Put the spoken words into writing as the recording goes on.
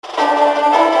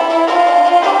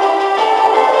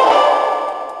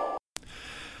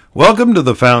Welcome to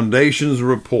the Foundation's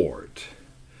Report.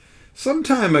 Some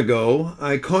time ago,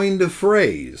 I coined a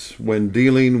phrase when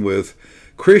dealing with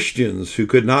Christians who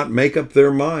could not make up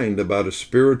their mind about a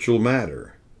spiritual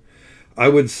matter. I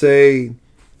would say,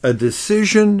 a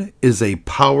decision is a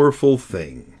powerful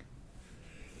thing.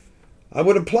 I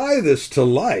would apply this to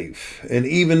life and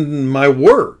even my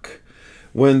work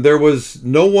when there was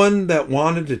no one that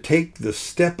wanted to take the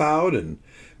step out and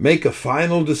make a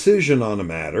final decision on a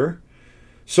matter,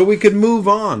 so we could move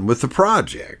on with the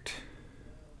project.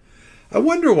 I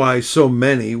wonder why so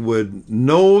many would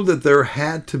know that there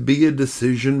had to be a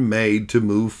decision made to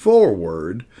move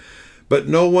forward, but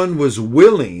no one was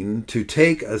willing to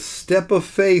take a step of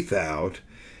faith out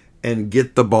and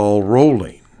get the ball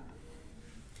rolling.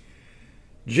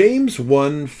 James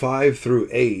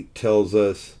 1:5-8 tells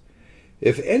us,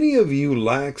 "If any of you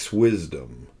lacks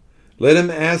wisdom, let him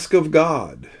ask of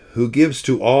God, who gives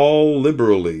to all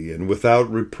liberally and without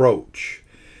reproach,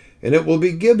 and it will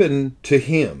be given to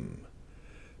him.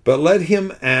 But let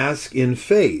him ask in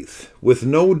faith, with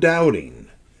no doubting.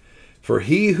 For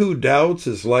he who doubts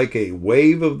is like a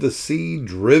wave of the sea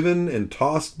driven and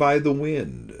tossed by the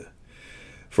wind.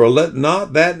 For let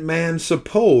not that man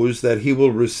suppose that he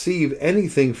will receive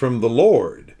anything from the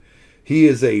Lord. He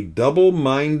is a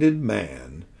double-minded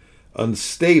man,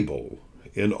 unstable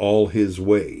in all his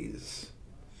ways."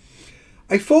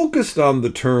 I focused on the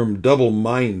term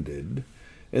double-minded,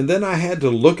 and then I had to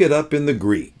look it up in the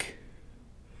Greek.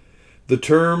 The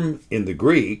term in the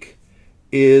Greek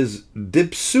is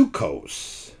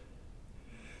dipsukos.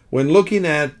 When looking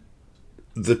at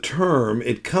the term,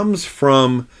 it comes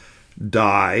from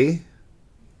di,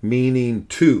 meaning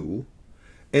two,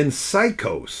 and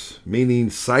psychos, meaning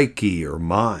psyche or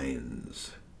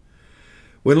minds.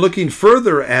 When looking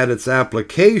further at its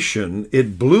application,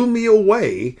 it blew me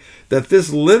away that this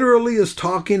literally is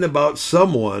talking about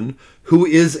someone who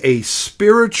is a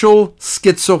spiritual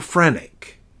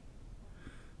schizophrenic.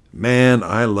 Man,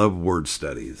 I love word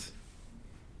studies.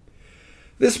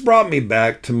 This brought me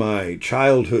back to my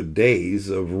childhood days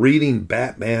of reading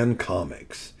Batman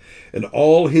comics and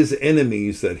all his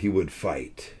enemies that he would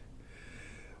fight.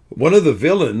 One of the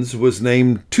villains was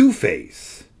named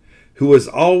Two-Face, who was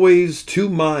always two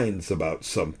minds about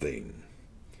something.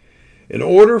 In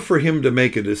order for him to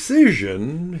make a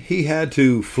decision, he had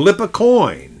to flip a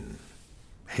coin,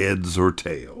 heads or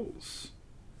tails.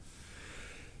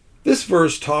 This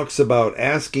verse talks about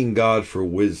asking God for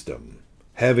wisdom,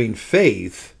 having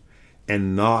faith,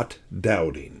 and not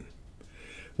doubting.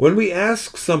 When we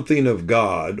ask something of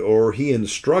God or he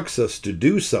instructs us to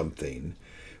do something,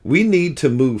 we need to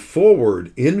move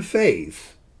forward in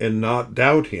faith and not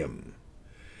doubt him.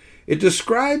 It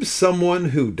describes someone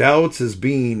who doubts as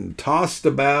being tossed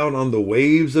about on the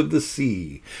waves of the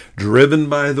sea, driven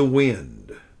by the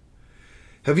wind.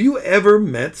 Have you ever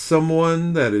met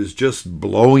someone that is just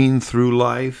blowing through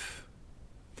life?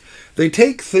 They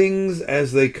take things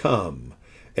as they come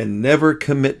and never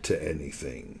commit to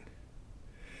anything.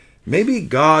 Maybe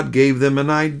God gave them an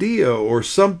idea or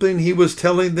something he was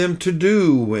telling them to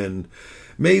do, and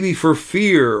maybe for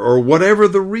fear or whatever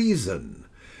the reason,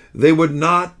 they would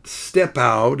not step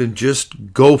out and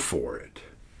just go for it.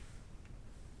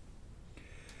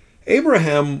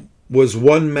 Abraham was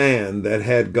one man that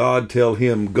had God tell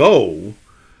him go,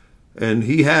 and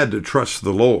he had to trust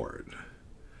the Lord.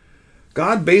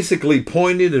 God basically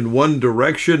pointed in one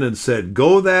direction and said,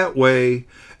 "Go that way,"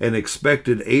 and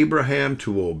expected Abraham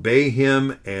to obey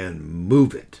him and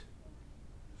move it.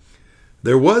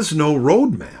 There was no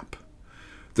roadmap.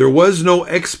 There was no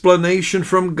explanation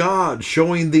from God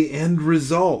showing the end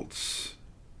results.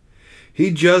 He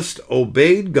just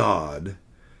obeyed God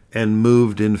and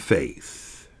moved in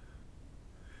faith.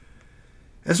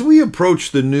 As we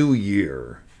approach the new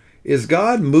year, is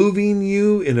God moving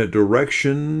you in a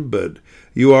direction, but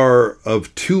you are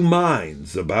of two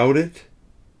minds about it?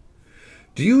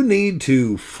 Do you need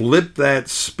to flip that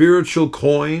spiritual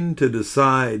coin to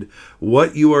decide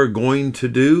what you are going to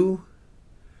do?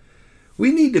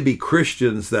 We need to be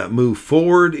Christians that move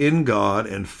forward in God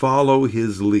and follow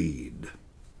his lead.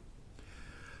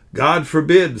 God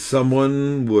forbid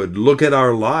someone would look at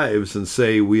our lives and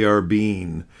say we are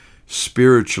being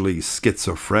spiritually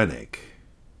schizophrenic.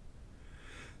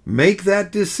 Make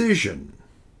that decision.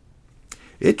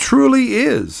 It truly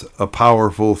is a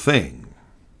powerful thing.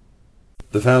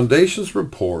 The Foundation's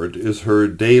Report is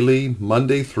heard daily,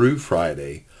 Monday through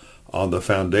Friday, on the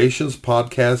Foundation's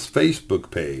Podcast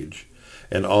Facebook page,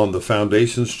 and on the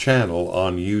Foundation's channel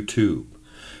on YouTube,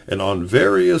 and on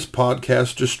various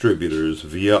podcast distributors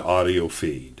via audio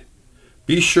feed.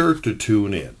 Be sure to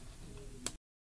tune in.